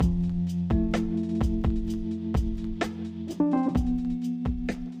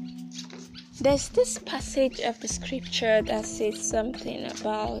There's this passage of the scripture that says something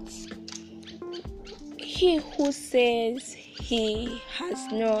about he who says he has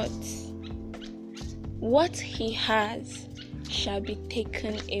not, what he has shall be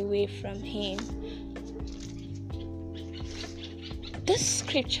taken away from him. This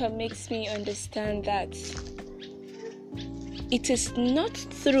scripture makes me understand that it is not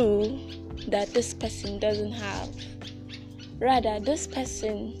true that this person doesn't have. Rather, this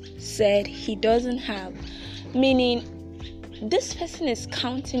person said he doesn't have, meaning this person is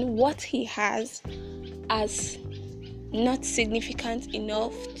counting what he has as not significant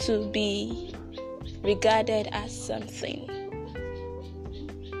enough to be regarded as something.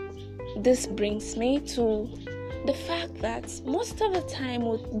 This brings me to the fact that most of the time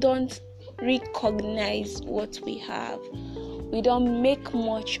we don't recognize what we have. We don't make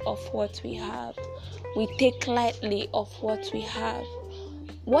much of what we have. We take lightly of what we have.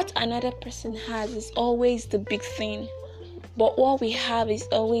 What another person has is always the big thing, but what we have is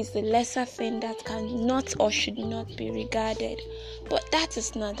always the lesser thing that cannot or should not be regarded. But that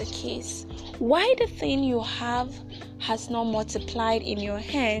is not the case. Why the thing you have has not multiplied in your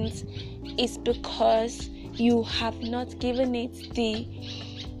hands is because you have not given it the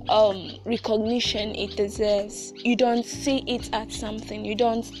recognition it deserves. You don't see it as something. You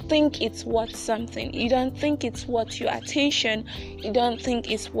don't think it's worth something. You don't think it's worth your attention. You don't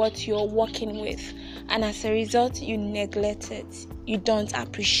think it's what you're working with. And as a result, you neglect it. You don't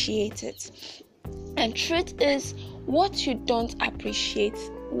appreciate it. And truth is, what you don't appreciate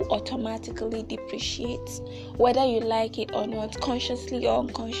will automatically depreciate, whether you like it or not, consciously or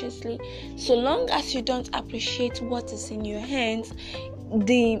unconsciously. So long as you don't appreciate what is in your hands,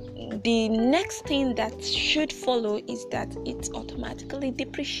 the next thing that should follow is that it automatically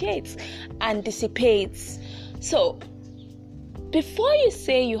depreciates and dissipates. So before you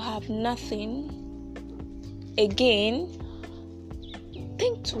say you have nothing, again,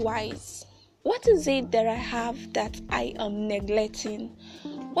 think twice. What is it that I have that I am neglecting?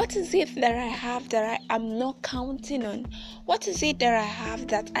 What is it that I have that I am not counting on? What is it that I have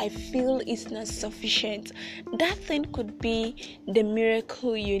that I feel is not sufficient? That thing could be the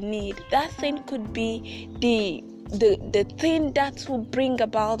miracle you need. That thing could be the thing that will bring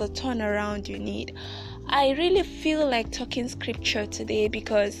about the turnaround you need. I really feel like talking scripture today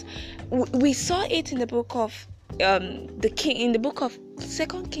because we saw it in the book of in the book of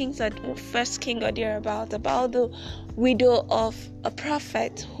 2nd Kings or 1st King or thereabout, about the widow of a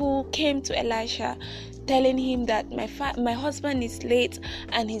prophet who came to Elisha telling him that my husband is late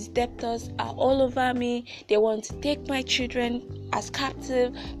and his debtors are all over me. They want to take my children as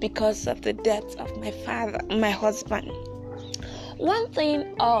captive because of the death of my husband. One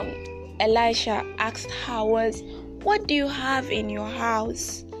thing Elisha asked her was, "What do you have in your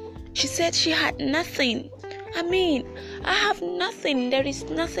house?" She said she had nothing. I have nothing. There is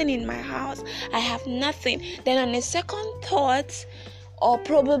nothing in my house. I have nothing. Then on a second thought, or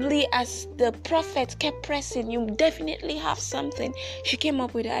probably as the prophet kept pressing, you definitely have something, she came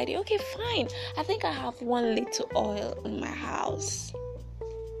up with the idea, okay, fine. I think I have 1 little oil in my house.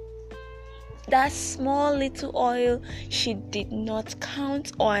 That small little oil she did not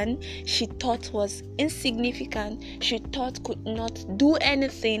count on, she thought was insignificant, she thought could not do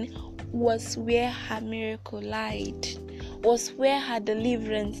anything, was where her miracle lied, was where her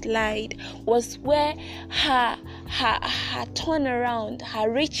deliverance lied, was where her turnaround,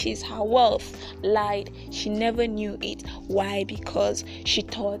 her riches, her wealth lied. She never knew it. Why? Because she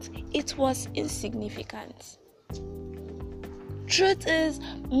thought it was insignificant. Truth is,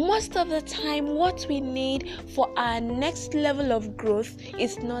 most of the time, what we need for our next level of growth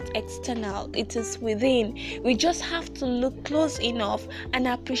is not external, it is within. We just have to look close enough and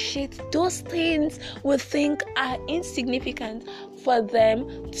appreciate those things we think are insignificant for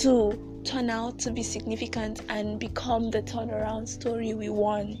them to turn out to be significant and become the turnaround story we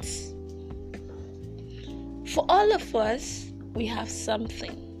want. For all of us, we have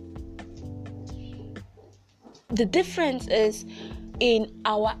something. The difference is in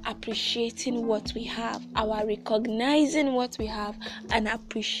our appreciating what we have, our recognizing what we have and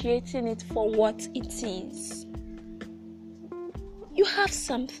appreciating it for what it is. You have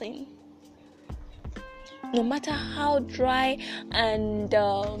something. No matter how dry and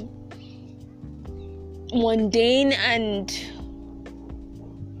mundane and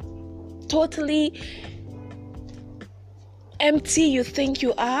totally empty you think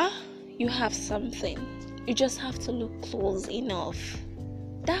you are, you have something. You just have to look close enough.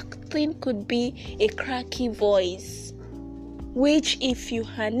 That thing could be a cracky voice, which if you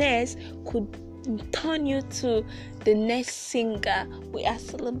harness could turn you to the next singer we are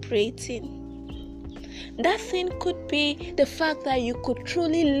celebrating. That thing could be the fact that you could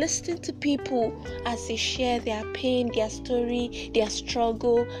truly listen to people as they share their pain, their story, their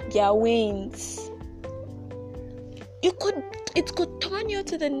struggle, their wins. It could turn you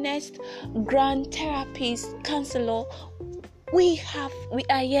to the next grand therapist, counselor we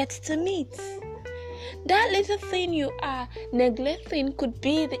are yet to meet. That little thing you are neglecting could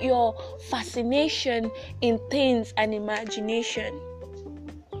be your fascination in things and imagination.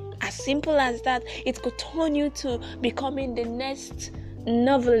 As simple as that, it could turn you to becoming the next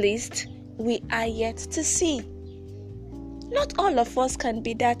novelist we are yet to see. Not all of us can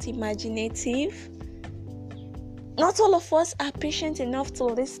be that imaginative. Not all of us are patient enough to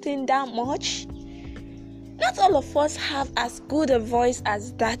listen that much. Not all of us have as good a voice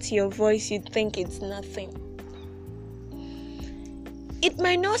as that your voice you think it's nothing. It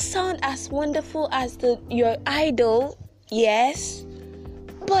might not sound as wonderful as your idol, yes,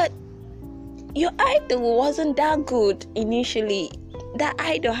 but your idol wasn't that good initially. That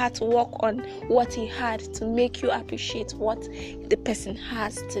idol had to work on what he had to make you appreciate what the person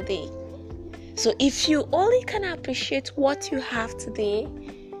has today. So if you only can appreciate what you have today,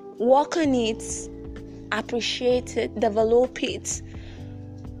 work on it, appreciate it, develop it.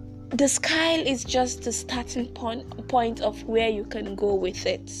 The sky is just the starting point of where you can go with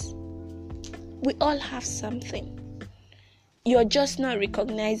it. We all have something. You're just not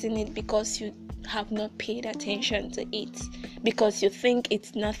recognizing it because you have not paid attention to it, because you think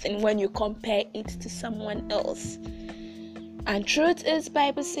it's nothing when you compare it to someone else. And truth is,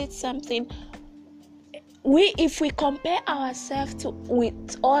 Bible said something. If we compare ourselves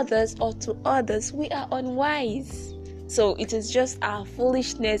with others or to others, we are unwise. So it is just our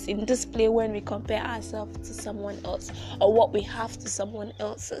foolishness in display when we compare ourselves to someone else or what we have to someone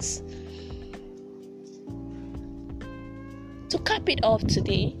else's. To cap it off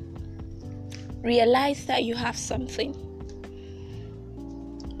today, realize that you have something.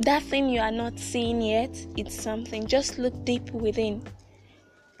 That thing you are not seeing yet, it's something. Just look deep within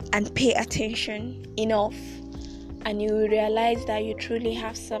and pay attention enough, and you will realize that you truly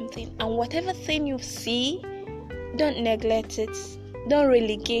have something. And whatever thing you see, don't neglect it, don't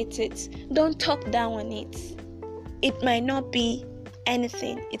relegate it, don't talk down on it. It might not be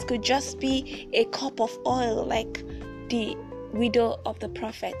anything. It could just be a cup of oil, like the widow of the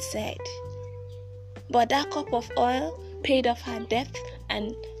prophet said. But that cup of oil paid off her debt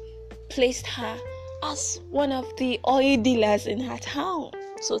and placed her as one of the oil dealers in her town,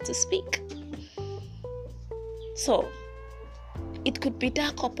 so to speak. So it could be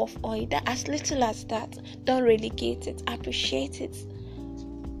that cup of oil, that as little as that. Don't relegate it, appreciate it,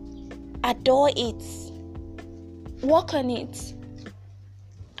 adore it, work on it,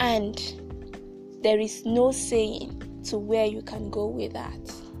 and there is no saying to where you can go with that.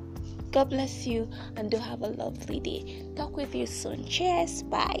 God bless you and do have a lovely day. Talk with you soon. Cheers.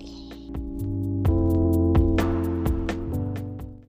 Bye.